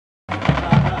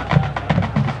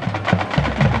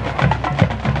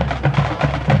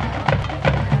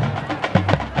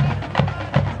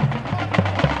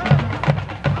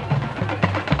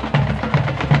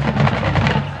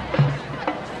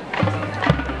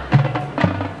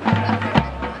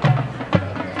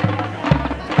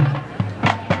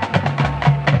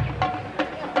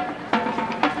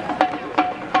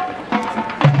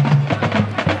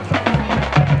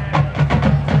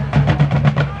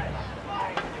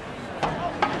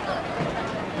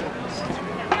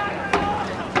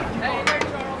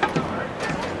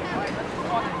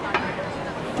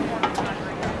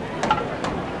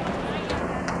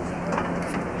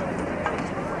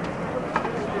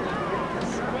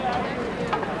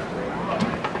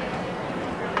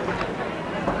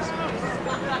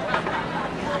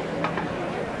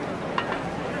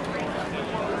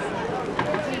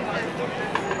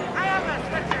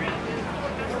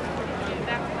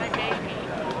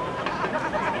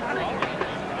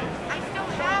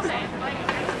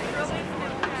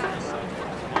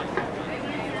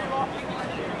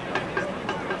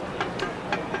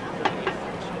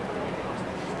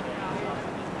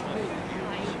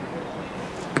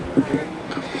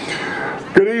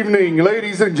Good evening,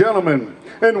 ladies and gentlemen,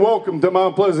 and welcome to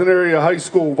Mount Pleasant Area High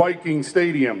School Viking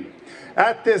Stadium.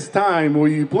 At this time, will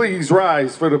you please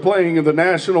rise for the playing of the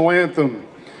national anthem,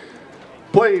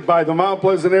 played by the Mount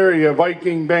Pleasant Area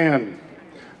Viking Band.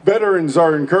 Veterans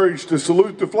are encouraged to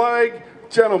salute the flag.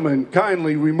 Gentlemen,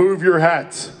 kindly remove your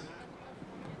hats.